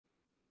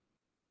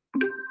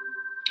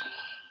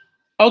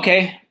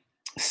Okay,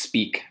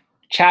 speak.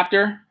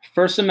 Chapter,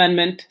 First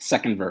Amendment,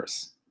 second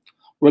verse.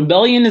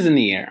 Rebellion is in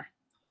the air.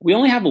 We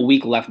only have a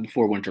week left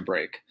before winter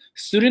break.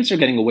 Students are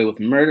getting away with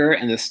murder,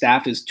 and the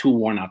staff is too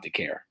worn out to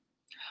care.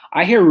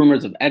 I hear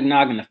rumors of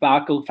eggnog in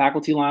the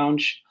faculty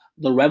lounge.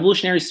 The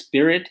revolutionary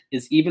spirit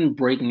is even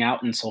breaking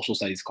out in social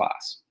studies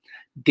class.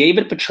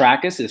 David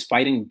Petrakis is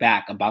fighting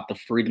back about the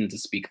freedom to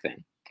speak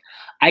thing.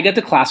 I get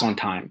to class on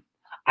time.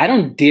 I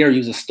don't dare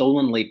use a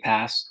stolen late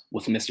pass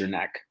with Mr.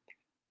 Neck.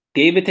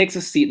 David takes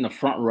a seat in the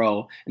front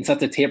row and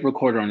sets a tape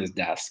recorder on his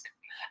desk.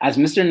 As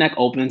Mr. Neck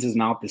opens his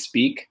mouth to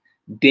speak,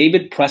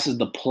 David presses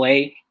the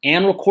play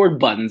and record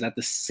buttons at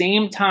the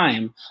same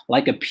time,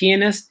 like a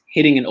pianist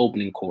hitting an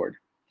opening chord.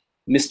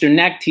 Mr.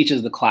 Neck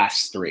teaches the class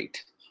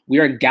straight. We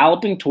are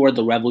galloping toward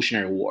the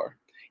Revolutionary War.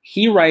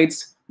 He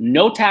writes,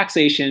 "No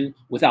taxation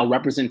without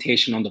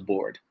representation on the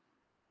board."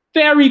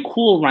 Very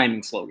cool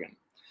rhyming slogan.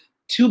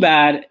 Too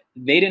bad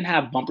they didn't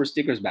have bumper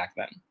stickers back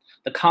then.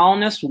 The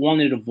colonists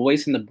wanted a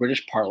voice in the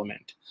British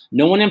Parliament.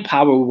 No one in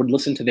power would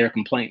listen to their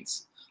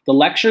complaints. The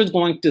lecture is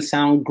going to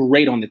sound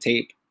great on the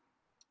tape.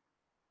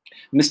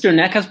 Mr.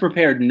 Neck has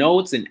prepared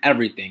notes and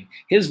everything.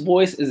 His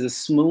voice is as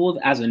smooth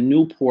as a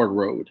Newport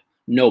road.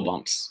 No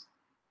bumps.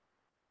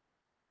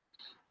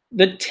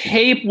 The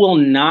tape will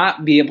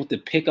not be able to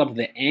pick up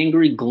the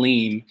angry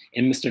gleam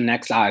in Mr.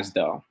 Neck's eyes,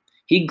 though.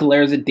 He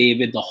glares at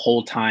David the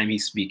whole time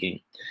he's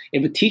speaking.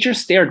 If a teacher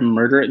stared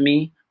murder at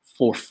me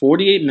for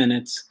 48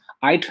 minutes,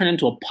 I turn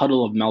into a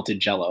puddle of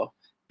melted jello.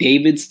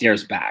 David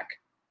stares back.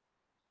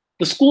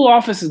 The school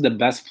office is the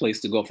best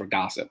place to go for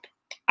gossip.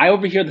 I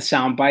overhear the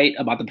soundbite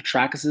about the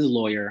Petrakis'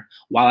 lawyer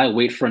while I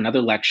wait for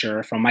another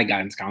lecture from my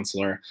guidance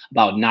counselor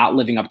about not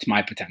living up to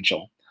my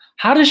potential.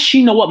 How does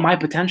she know what my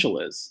potential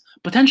is?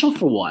 Potential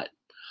for what?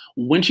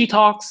 When she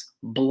talks,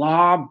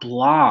 blah,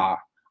 blah.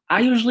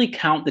 I usually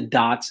count the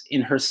dots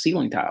in her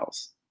ceiling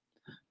tiles.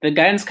 The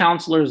guidance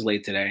counselor is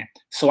late today,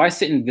 so I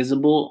sit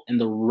invisible in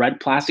the red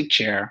plastic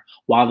chair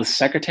while the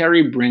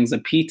secretary brings a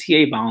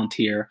PTA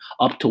volunteer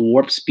up to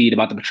warp speed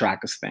about the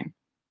Petrakis thing.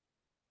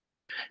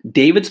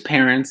 David's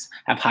parents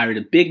have hired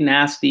a big,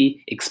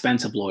 nasty,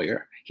 expensive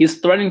lawyer. He is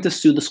threatening to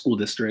sue the school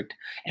district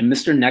and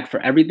Mr. Neck for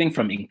everything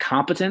from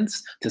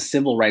incompetence to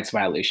civil rights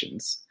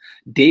violations.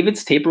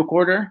 David's tape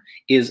recorder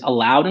is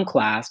allowed in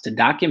class to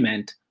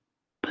document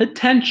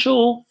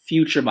potential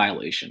future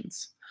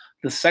violations.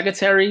 The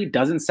secretary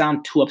doesn't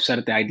sound too upset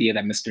at the idea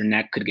that Mr.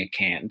 Neck could get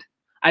canned.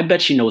 I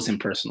bet she knows him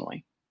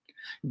personally.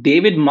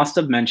 David must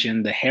have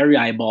mentioned the hairy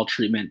eyeball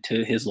treatment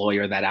to his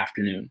lawyer that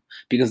afternoon,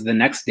 because the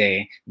next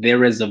day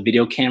there is a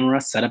video camera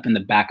set up in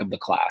the back of the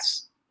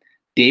class.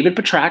 David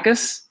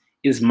Petrakis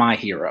is my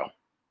hero.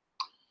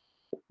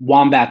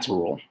 Wombats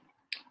rule.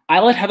 I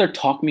let Heather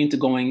talk me into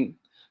going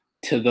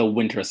to the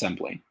winter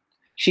assembly.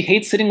 She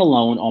hates sitting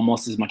alone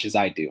almost as much as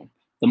I do.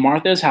 The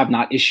Marthas have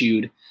not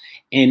issued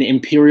an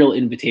imperial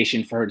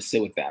invitation for her to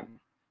sit with them.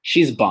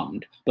 She's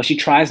bummed, but she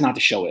tries not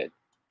to show it.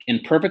 In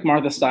perfect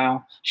Martha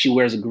style, she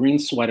wears a green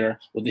sweater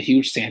with a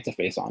huge Santa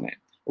face on it,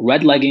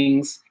 red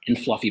leggings, and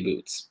fluffy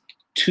boots.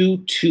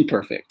 Too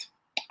perfect.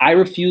 I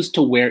refuse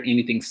to wear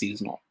anything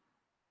seasonal.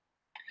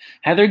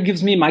 Heather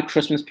gives me my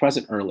Christmas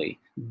present early,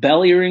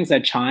 bell earrings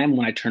that chime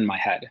when I turn my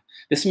head.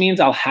 This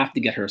means I'll have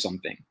to get her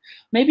something.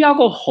 Maybe I'll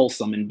go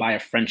wholesome and buy a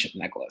friendship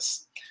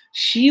necklace.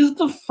 She's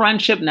the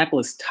friendship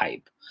necklace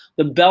type.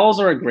 The bells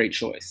are a great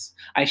choice.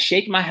 I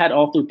shake my head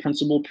all through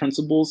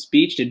Principal's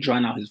speech to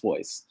drown out his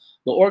voice.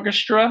 The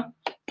orchestra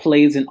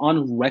plays an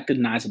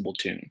unrecognizable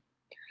tune.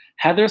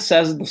 Heather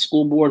says the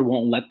school board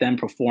won't let them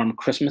perform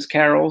Christmas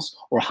carols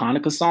or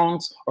Hanukkah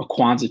songs or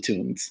Kwanzaa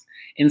tunes.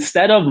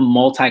 Instead of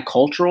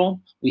multicultural,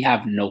 we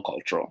have no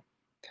cultural.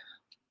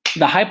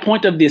 The high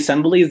point of the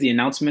assembly is the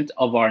announcement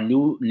of our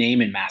new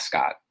name and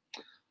mascot.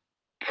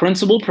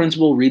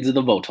 Principal reads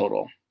the vote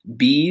total.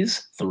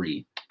 Bees,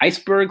 3.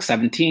 Iceberg,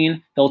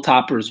 17.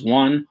 Hilltoppers,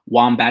 1.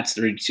 Wombats,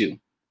 32.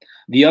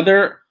 The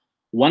other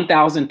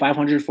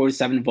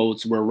 1,547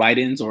 votes were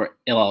write-ins or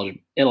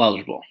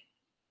ineligible.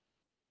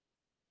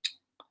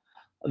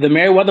 The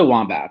Merriweather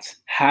Wombats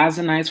has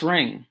a nice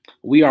ring.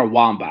 We are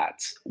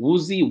wombats,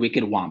 woozy,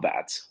 wicked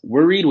wombats,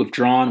 worried,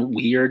 withdrawn,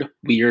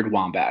 weird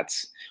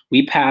wombats.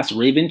 We pass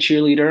Raven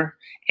cheerleader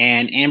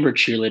and Amber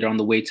cheerleader on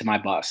the way to my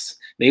bus.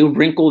 They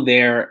wrinkle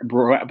their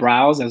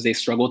brows as they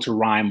struggle to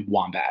rhyme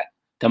wombat.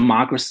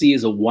 Democracy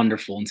is a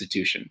wonderful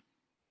institution.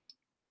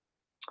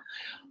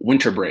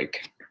 Winter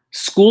break.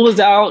 School is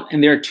out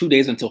and there are 2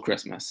 days until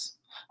Christmas.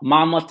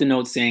 Mom left a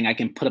note saying I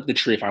can put up the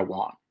tree if I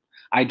want.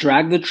 I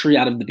drag the tree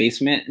out of the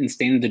basement and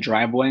stand in the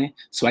driveway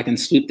so I can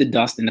sweep the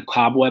dust and the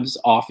cobwebs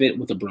off it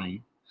with a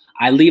broom.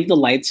 I leave the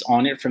lights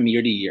on it from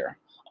year to year.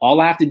 All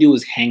I have to do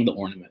is hang the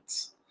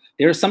ornaments.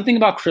 There is something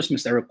about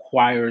Christmas that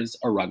requires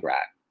a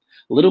rugrat.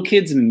 Little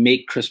kids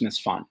make Christmas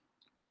fun.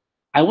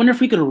 I wonder if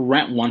we could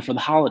rent one for the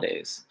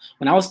holidays.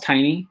 When I was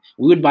tiny,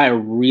 we would buy a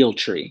real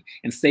tree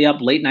and stay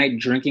up late night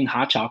drinking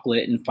hot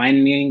chocolate and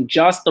finding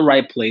just the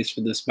right place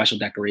for the special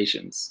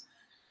decorations.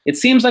 It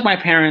seems like my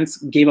parents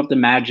gave up the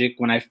magic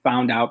when I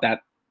found out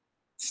that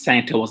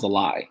Santa was a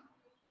lie.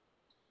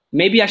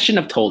 Maybe I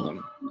shouldn't have told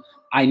them.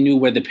 I knew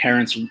where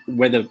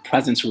the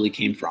presents really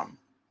came from.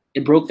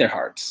 It broke their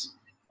hearts.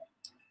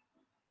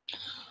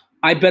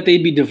 I bet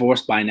they'd be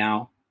divorced by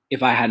now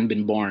if I hadn't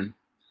been born.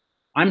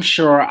 I'm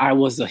sure I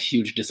was a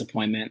huge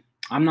disappointment.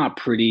 I'm not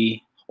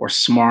pretty or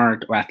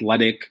smart or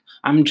athletic.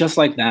 I'm just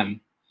like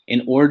them,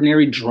 an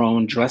ordinary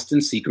drone dressed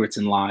in secrets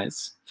and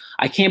lies.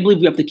 I can't believe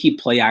we have to keep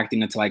play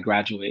acting until I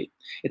graduate.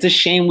 It's a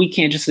shame we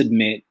can't just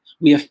admit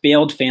we have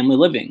failed family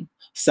living,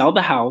 sell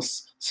the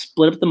house,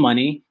 split up the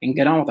money, and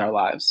get on with our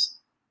lives.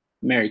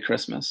 Merry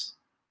Christmas.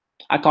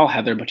 I call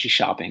Heather, but she's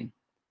shopping.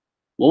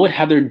 What would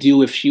Heather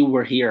do if she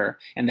were here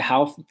and the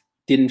house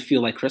didn't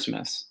feel like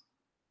Christmas?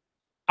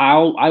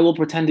 I will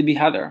pretend to be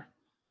Heather.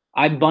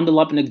 I bundle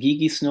up in a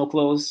geeky snow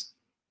clothes,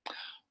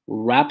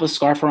 wrap a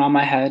scarf around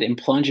my head, and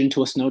plunge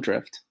into a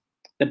snowdrift.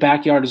 The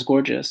backyard is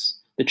gorgeous.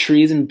 The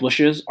trees and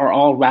bushes are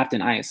all wrapped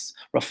in ice,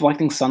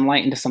 reflecting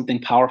sunlight into something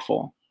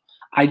powerful.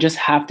 I just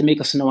have to make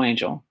a snow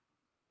angel.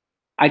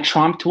 I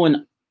tromp to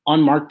an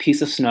unmarked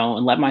piece of snow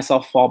and let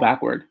myself fall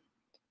backward.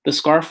 The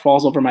scarf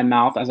falls over my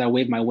mouth as I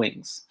wave my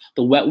wings.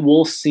 The wet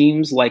wool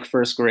seems like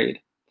first grade.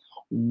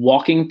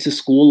 Walking to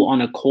school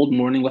on a cold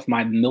morning with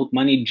my milk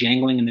money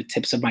jangling in the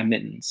tips of my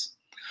mittens.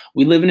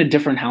 We live in a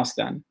different house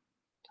then,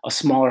 a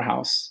smaller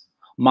house.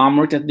 Mom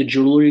worked at the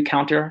jewelry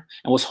counter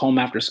and was home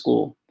after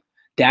school.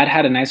 Dad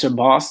had a nicer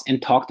boss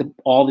and talked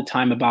all the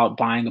time about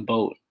buying a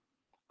boat.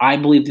 I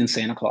believed in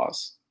Santa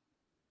Claus.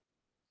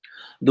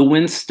 The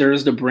wind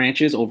stirs the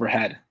branches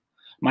overhead.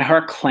 My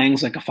heart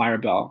clangs like a fire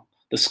bell.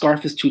 The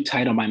scarf is too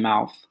tight on my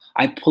mouth.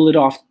 I pull it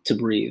off to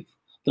breathe.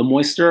 The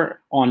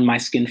moisture on my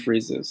skin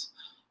freezes.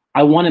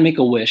 I want to make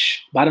a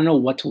wish, but I don't know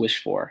what to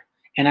wish for,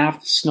 and I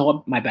have snow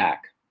up my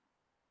back.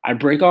 I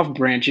break off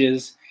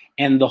branches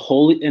and the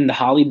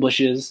holly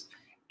bushes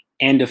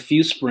and a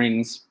few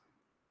sprigs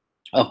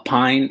of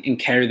pine and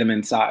carry them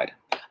inside.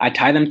 I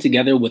tie them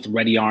together with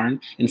red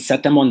yarn and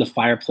set them on the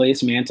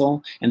fireplace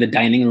mantle and the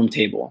dining room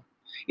table.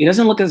 It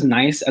doesn't look as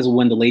nice as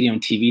when the lady on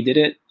TV did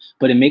it,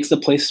 but it makes the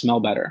place smell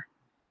better.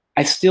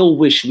 I still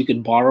wish we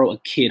could borrow a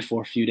kid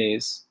for a few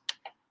days.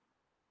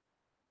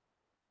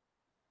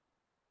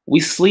 We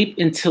sleep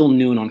until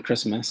noon on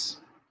Christmas.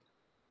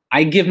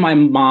 I give my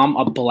mom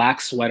a black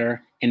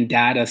sweater and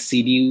dad a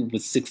CD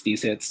with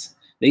 60s hits.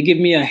 They give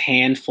me a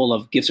handful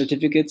of gift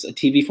certificates, a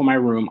TV for my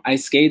room,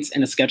 ice skates,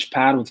 and a sketch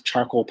pad with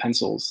charcoal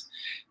pencils.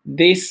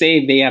 They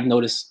say they have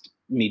noticed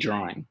me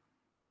drawing.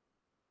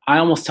 I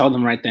almost tell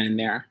them right then and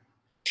there.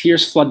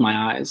 Tears flood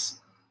my eyes.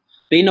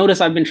 They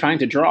notice I've been trying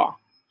to draw.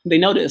 They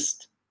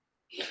noticed.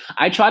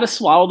 I try to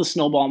swallow the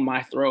snowball in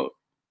my throat.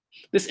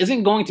 This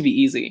isn't going to be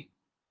easy.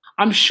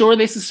 I'm sure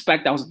they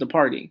suspect I was at the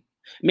party.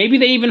 Maybe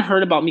they even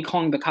heard about me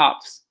calling the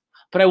cops.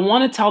 But I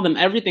want to tell them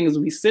everything as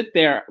we sit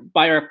there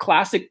by our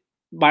plastic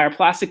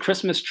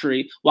Christmas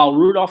tree while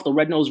Rudolph the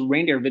Red-Nosed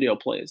Reindeer video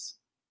plays.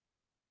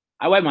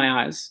 I wipe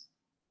my eyes.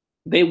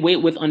 They wait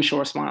with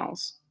unsure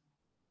smiles.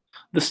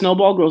 The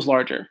snowball grows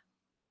larger.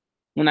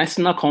 When I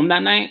snuck home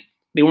that night,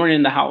 they weren't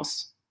in the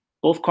house.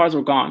 Both cars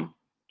were gone.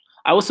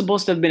 I was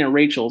supposed to have been at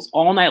Rachel's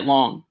all night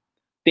long.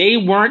 They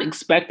weren't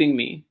expecting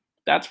me,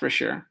 that's for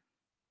sure.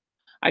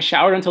 I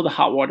showered until the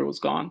hot water was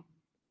gone.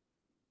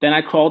 Then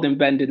I crawled in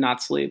bed and did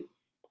not sleep.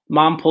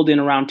 Mom pulled in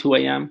around 2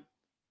 a.m.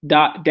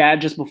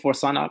 Dad just before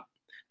sunup.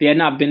 They had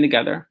not been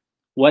together.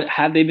 What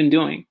had they been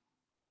doing?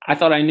 I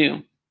thought I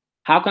knew.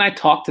 How can I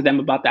talk to them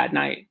about that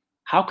night?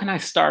 How can I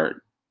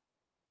start?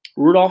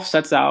 Rudolph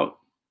sets out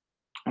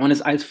on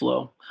his ice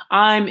floe.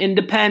 I'm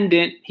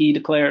independent, he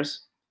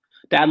declares.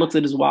 Dad looks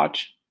at his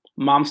watch.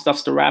 Mom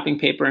stuffs the wrapping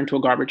paper into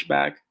a garbage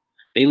bag.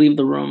 They leave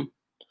the room.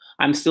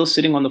 I'm still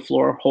sitting on the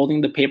floor,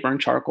 holding the paper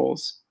and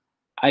charcoals.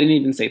 I didn't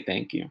even say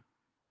thank you.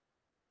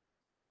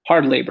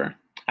 Hard labor.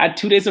 I had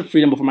 2 days of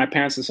freedom before my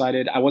parents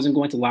decided I wasn't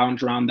going to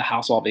lounge around the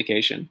house all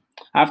vacation.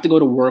 I have to go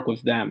to work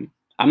with them.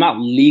 I'm not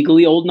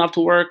legally old enough to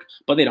work,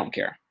 but they don't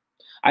care.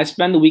 I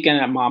spend the weekend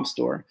at Mom's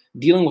store,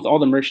 dealing with all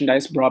the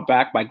merchandise brought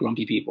back by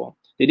grumpy people.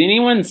 Did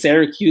anyone in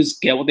Syracuse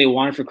get what they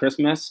wanted for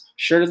Christmas?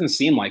 Sure doesn't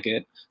seem like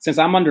it. Since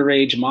I'm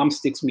underage, Mom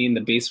sticks me in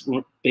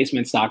the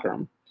basement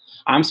stockroom.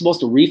 I'm supposed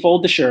to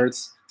refold the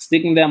shirts,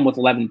 sticking them with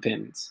 11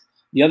 pins.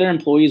 The other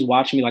employees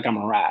watch me like I'm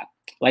a rat,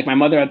 like my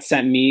mother had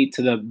sent me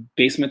to the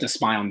basement to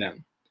spy on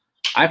them.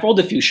 I fold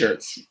a few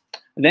shirts,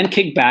 then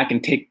kick back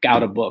and take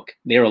out a book.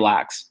 They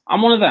relax.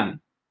 I'm one of them.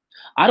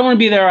 I don't want to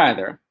be there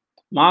either.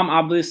 Mom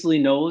obviously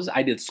knows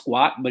I did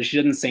squat, but she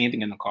doesn't say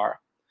anything in the car.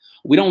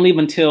 We don't leave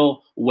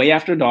until way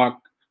after dark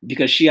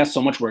because she has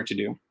so much work to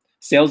do.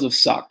 Sales have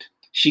sucked.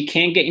 She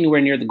can't get anywhere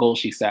near the goal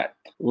she set.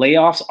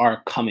 Layoffs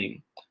are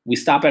coming. We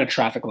stop at a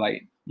traffic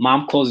light.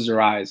 Mom closes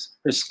her eyes.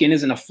 Her skin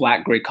is in a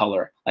flat gray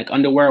color, like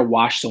underwear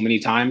washed so many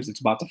times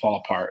it's about to fall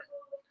apart.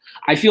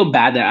 I feel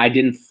bad that I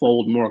didn't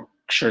fold more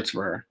shirts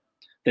for her.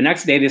 The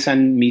next day, they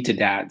send me to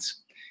Dad's.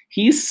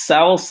 He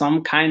sells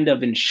some kind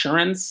of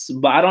insurance,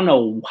 but I don't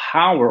know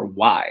how or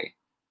why.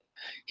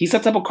 He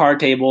sets up a card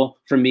table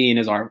for me in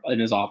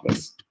his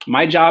office.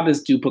 My job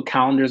is to put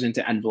calendars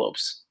into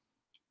envelopes,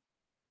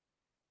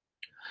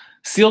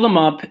 seal them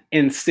up,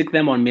 and stick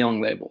them on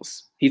mailing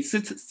labels. He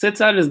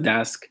sits at his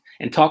desk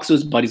and talks to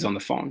his buddies on the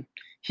phone.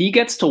 He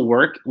gets to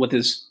work with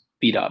his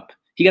feet up.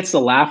 He gets to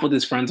laugh with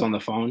his friends on the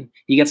phone.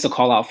 He gets to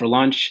call out for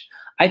lunch.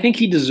 I think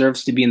he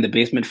deserves to be in the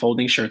basement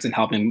folding shirts and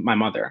helping my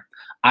mother.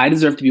 I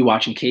deserve to be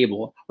watching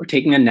cable or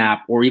taking a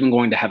nap or even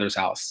going to Heather's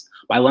house.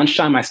 By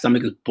lunchtime, my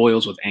stomach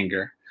boils with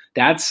anger.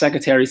 Dad's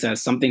secretary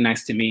says something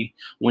nice to me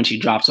when she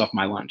drops off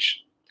my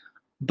lunch.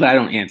 But I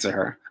don't answer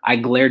her. I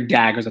glare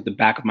daggers at the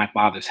back of my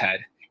father's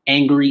head.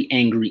 Angry,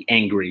 angry,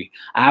 angry.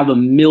 I have a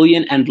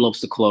million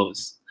envelopes to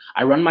close.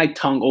 I run my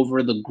tongue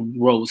over the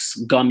gross,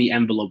 gummy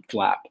envelope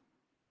flap.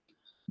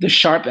 The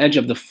sharp edge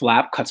of the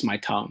flap cuts my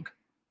tongue.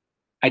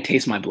 I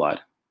taste my blood.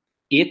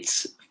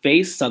 Its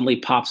face suddenly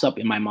pops up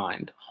in my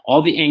mind.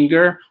 All the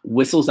anger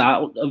whistles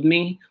out of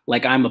me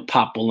like I'm a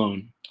pop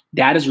balloon.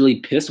 Dad is really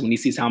pissed when he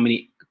sees how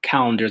many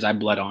calendars I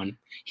bled on.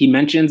 He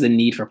mentions the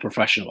need for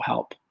professional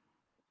help.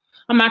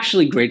 I'm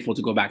actually grateful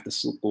to go back to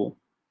school.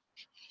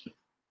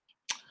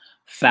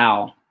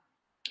 Foul.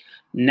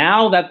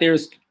 Now that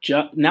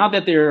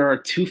there are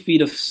 2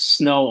 feet of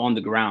snow on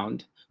the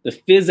ground, the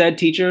phys ed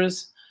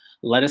teachers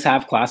let us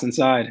have class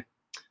inside.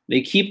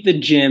 They keep the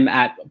gym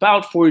at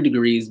about 40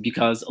 degrees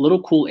because a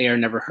little cool air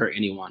never hurt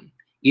anyone.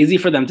 Easy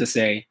for them to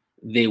say,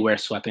 they wear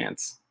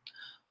sweatpants.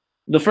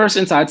 The first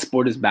inside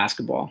sport is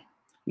basketball.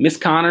 Miss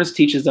Connors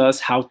teaches us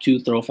how to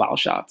throw foul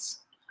shots.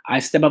 I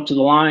step up to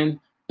the line,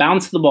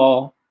 bounce the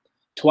ball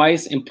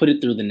twice, and put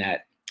it through the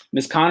net.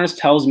 Miss Connors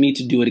tells me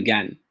to do it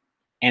again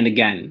and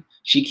again.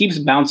 She keeps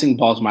bouncing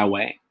balls my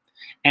way,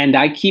 and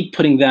I keep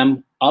putting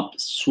them up,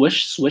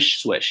 swish,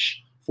 swish, swish.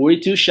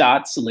 42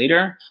 shots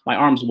later, my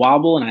arms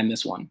wobble and I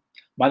miss one.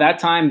 By that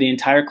time, the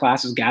entire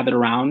class is gathered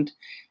around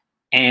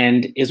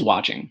and is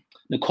watching.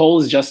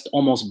 Nicole is just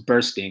almost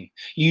bursting.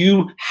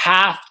 "You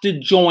have to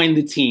join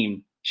the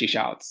team," she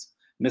shouts.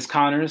 "Miss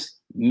Connors,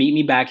 meet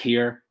me back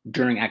here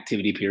during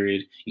activity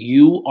period.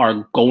 You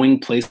are going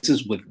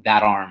places with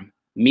that arm."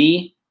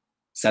 Me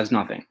says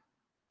nothing.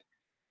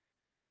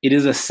 It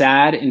is a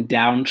sad and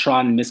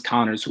downtrodden Miss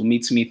Connors who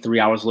meets me 3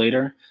 hours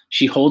later.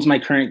 She holds my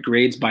current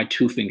grades by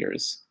 2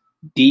 fingers.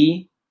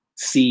 D,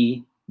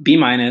 C, B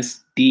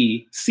minus,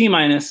 D, C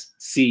minus,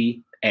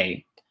 C,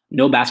 A.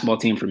 No basketball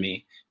team for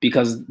me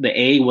because the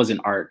A was in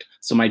art,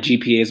 so my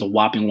GPA is a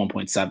whopping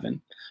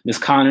 1.7. Miss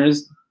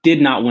Connors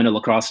did not win a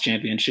lacrosse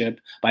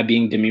championship by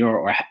being demure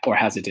or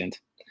hesitant.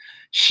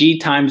 She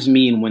times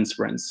me in wind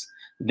sprints,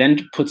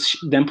 then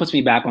puts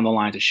me back on the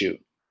line to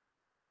shoot.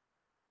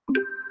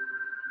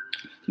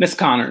 Miss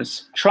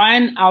Connors, try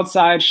an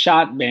outside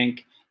shot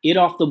bank, it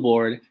off the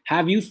board.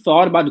 Have you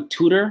thought about a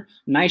tutor?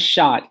 Nice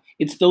shot.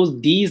 It's those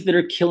D's that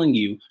are killing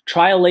you.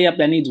 Try a layup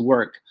that needs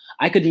work.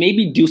 I could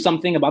maybe do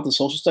something about the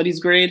social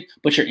studies grade,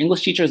 but your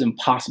English teacher is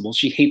impossible.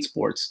 She hates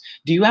sports.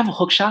 Do you have a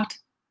hook shot?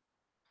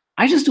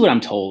 I just do what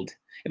I'm told.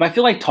 If I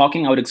feel like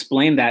talking, I would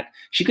explain that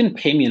she couldn't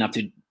pay me enough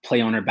to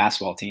play on her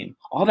basketball team.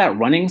 All that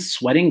running,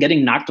 sweating,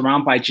 getting knocked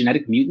around by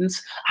genetic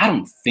mutants? I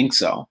don't think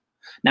so.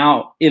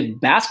 Now, if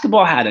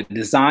basketball had a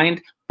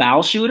designed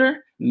foul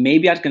shooter,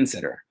 maybe I'd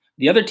consider.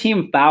 The other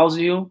team fouls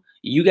you,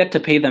 you get to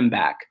pay them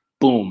back.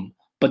 Boom.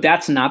 But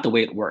that's not the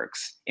way it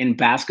works in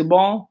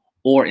basketball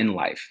or in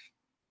life.